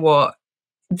 do you know what?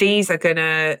 These are going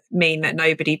to mean that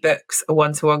nobody books a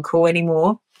one-to-one call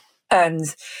anymore.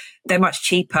 And they're much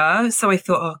cheaper. So I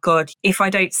thought, oh God, if I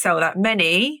don't sell that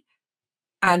many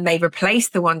and they replace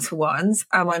the one-to-ones,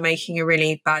 am I making a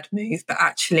really bad move? But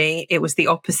actually it was the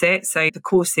opposite. So the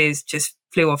courses just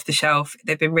flew off the shelf.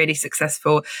 They've been really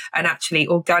successful. And actually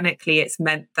organically, it's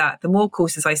meant that the more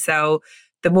courses I sell,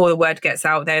 the more the word gets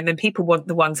out there. And then people want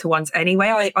the one-to-ones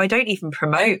anyway. I don't even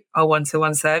promote our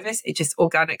one-to-one service. It just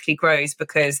organically grows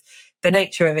because the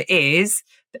nature of it is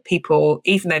that people,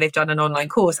 even though they've done an online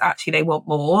course, actually they want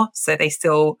more. So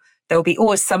there'll be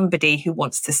always somebody who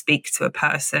wants to speak to a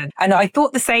person. And I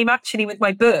thought the same actually with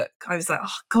my book. I was like,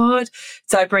 oh God.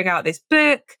 So I bring out this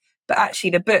book, but actually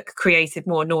the book created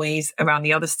more noise around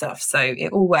the other stuff. So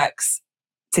it all works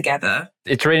together.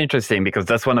 It's really interesting because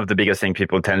that's one of the biggest things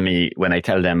people tell me when I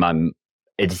tell them I'm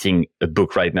editing a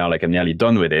book right now, like I'm nearly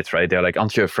done with it, right? They're like,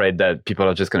 aren't you afraid that people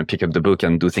are just going to pick up the book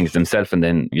and do things themselves and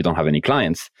then you don't have any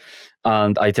clients?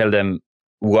 And I tell them,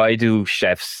 why do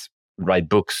chefs write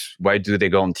books? Why do they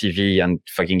go on TV and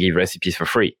fucking give recipes for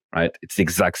free, right? It's the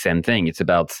exact same thing. It's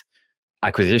about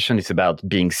acquisition. It's about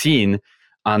being seen.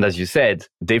 And as you said,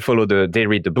 they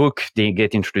read the book, they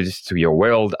get introduced to your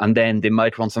world, and then they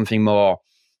might want something more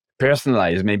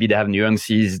personalized. Maybe they have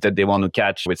nuances that they want to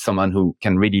catch with someone who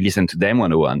can really listen to them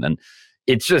one-on-one. And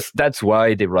it's just, that's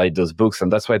why they write those books.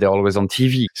 And that's why they're always on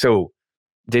TV. So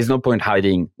there's no point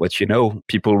hiding what you know.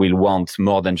 People will want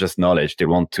more than just knowledge. They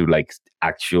want to like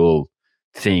actual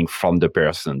thing from the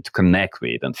person to connect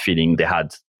with and feeling they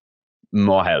had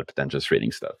more help than just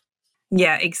reading stuff.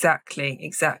 Yeah,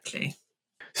 exactly.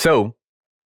 So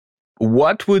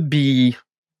what would be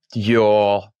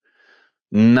your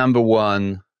number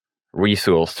one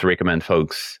resource to recommend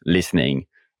folks listening?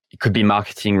 It could be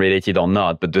marketing related or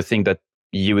not, but the thing that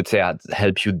you would say had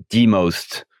helped you the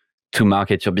most to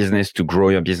market your business, to grow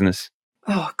your business?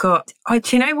 Oh God.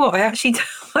 Do you know what?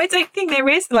 I don't think there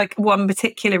is like one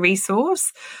particular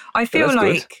resource. I feel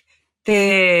like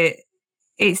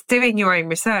it's doing your own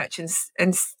research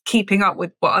and keeping up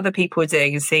with what other people are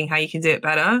doing and seeing how you can do it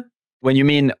better. When you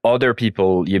mean other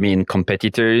people, you mean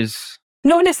competitors?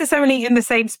 Not necessarily in the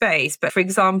same space, but for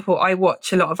example, I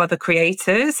watch a lot of other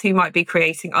creators who might be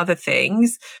creating other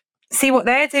things, see what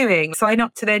they're doing, sign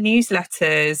up to their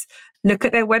newsletters, look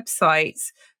at their websites,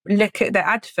 look at their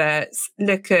adverts,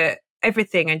 look at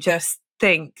everything and just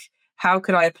think, how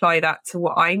could I apply that to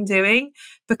what I'm doing?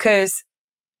 Because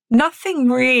nothing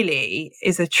really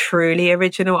is a truly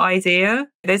original idea.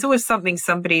 There's always something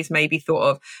somebody's maybe thought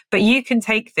of, but you can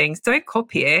take things, don't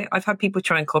copy it. I've had people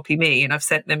try and copy me and I've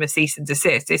sent them a cease and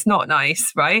desist. It's not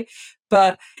nice, right?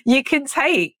 But you can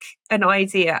take an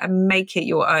idea and make it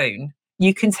your own.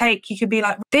 You can be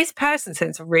like, this person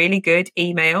sends really good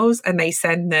emails and they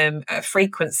send them a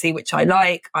frequency, which I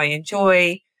like, I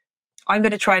enjoy. I'm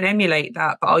going to try and emulate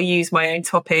that, but I'll use my own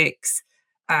topics.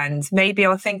 And maybe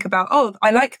I'll think about, oh,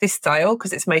 I like this style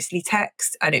because it's mostly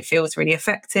text and it feels really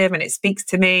effective and it speaks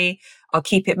to me. I'll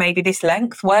keep it maybe this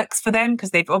length works for them because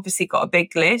they've obviously got a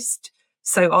big list.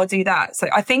 So I'll do that. So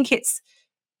I think it's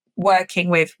working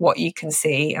with what you can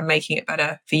see and making it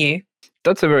better for you.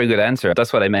 That's a very good answer.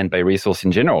 That's what I meant by resource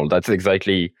in general. That's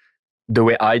exactly the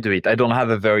way I do it. I don't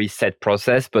have a very set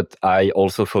process, but I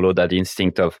also follow that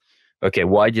instinct of, okay,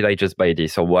 why did I just buy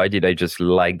this? Or why did I just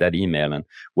like that email? And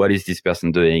what is this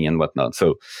person doing and whatnot?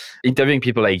 So interviewing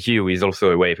people like you is also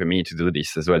a way for me to do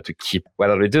this as well, to keep, what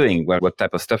are they doing? What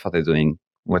type of stuff are they doing?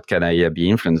 What can I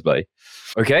be influenced by?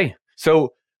 Okay,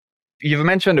 so you've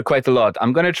mentioned quite a lot.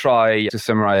 I'm going to try to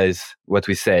summarize what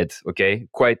we said, okay?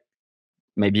 Quite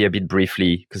maybe a bit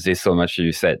briefly, because there's so much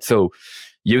you said. So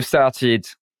you started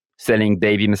selling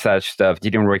baby massage stuff,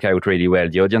 didn't work out really well.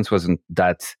 The audience wasn't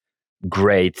that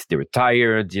great. They were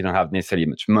tired, didn't have necessarily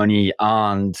much money,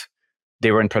 and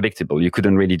they weren't predictable. You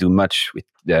couldn't really do much with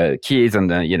the kids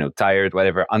and tired,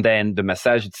 whatever. And then the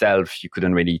massage itself, you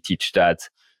couldn't really teach that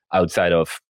outside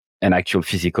of an actual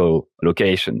physical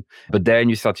location. But then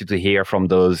you started to hear from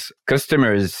those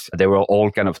customers, they were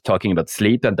all kind of talking about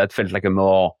sleep, and that felt like a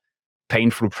more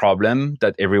painful problem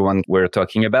that everyone were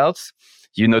talking about.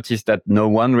 You noticed that no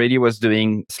one really was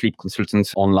doing sleep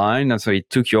consultants online. And so it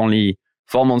took you only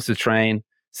 4 months to train,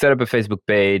 set up a Facebook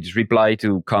page, reply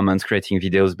to comments, creating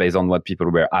videos based on what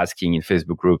people were asking in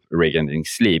Facebook group regarding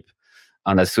sleep.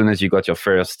 And as soon as you got your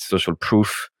first social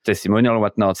proof, testimonial, and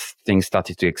whatnot, things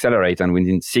started to accelerate. And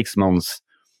within 6 months,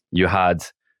 you had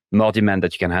more demand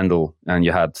that you can handle and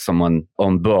you had someone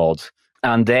on board.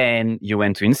 And then you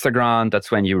went to Instagram.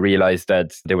 That's when you realized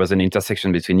that there was an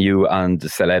intersection between you and the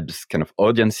celebs kind of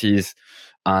audiences.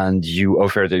 And you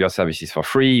offered your services for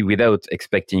free without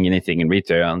expecting anything in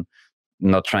return,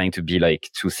 not trying to be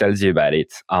like too salesy about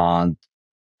it. And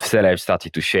celebs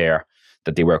started to share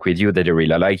that they work with you, that they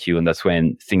really like you. And that's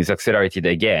when things accelerated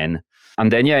again.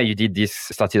 And then, you did this,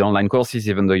 started online courses,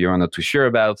 even though you're not too sure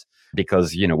about,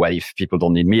 because, what if people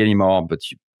don't need me anymore? But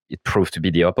it proved to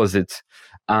be the opposite.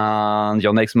 And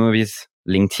your next move is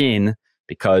LinkedIn,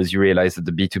 because you realize that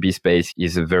the B2B space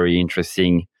is a very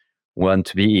interesting one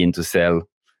to be in to sell,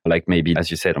 like maybe,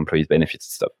 as you said, employees benefits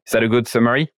and stuff. Is that a good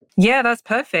summary? Yeah, that's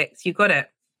perfect. You got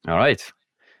it. All right.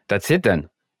 That's it then.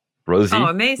 Rosie, oh,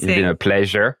 amazing. It's been a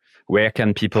pleasure. Where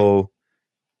can people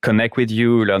connect with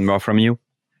you, learn more from you?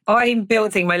 I'm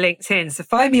building my LinkedIn. So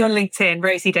find me on LinkedIn,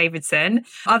 Rosie Davidson.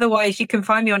 Otherwise, you can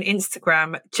find me on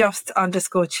Instagram,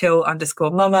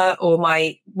 just_chill_mama, or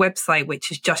my website, which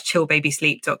is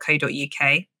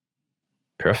justchillbabysleep.co.uk.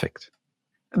 Perfect.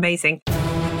 Amazing.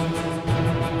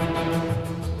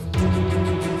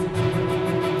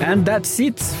 And that's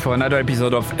it for another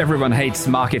episode of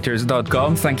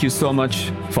EveryoneHatesMarketers.com. Thank you so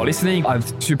much for listening. I'm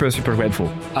super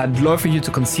grateful. I'd love for you to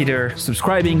consider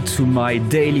subscribing to my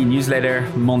daily newsletter,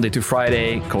 Monday to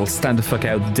Friday, called Stand the Fuck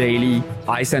Out Daily.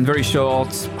 I send very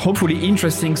short, hopefully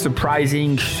interesting,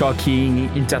 surprising, shocking,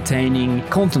 entertaining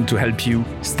content to help you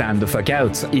stand the fuck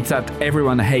out. It's at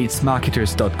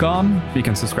EveryoneHatesMarketers.com. You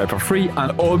can subscribe for free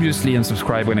and obviously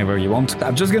unsubscribe whenever you want.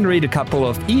 I'm just going to read a couple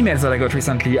of emails that I got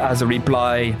recently as a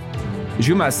reply.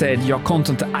 Juma said, your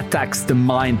content attacks the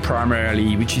mind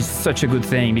primarily, which is such a good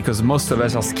thing because most of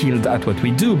us are skilled at what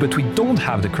we do, but we don't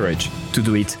have the courage to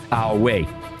do it our way.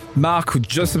 Mark, who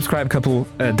just subscribed a couple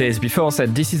days before,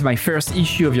 said, this is my first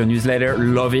issue of your newsletter.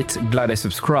 Love it. Glad I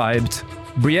subscribed.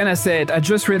 Brianna said, I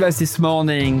just realized this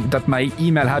morning that my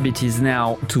email habit is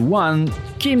now to 1,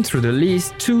 skim through the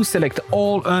list, 2, select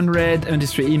all unread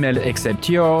industry email except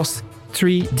yours,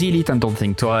 3, delete and don't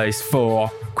think twice, 4,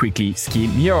 quickly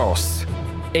skim yours.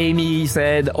 Amy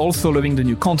said, also loving the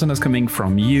new content that's coming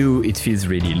from you. It feels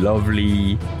really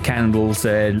lovely. Campbell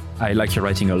said, I like your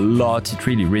writing a lot. It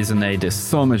really resonates. There's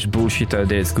so much bullshit out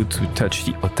there. It's good to touch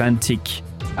the authentic.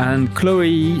 And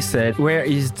Chloe said, where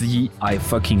is the I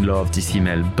fucking love this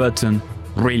email button?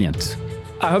 Brilliant.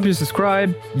 I hope you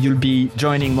subscribe. You'll be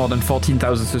joining more than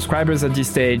 14,000 subscribers at this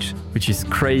stage, which is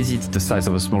crazy. It's the size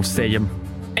of a small stadium.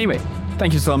 Anyway,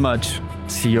 thank you so much.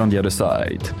 See you on the other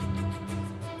side.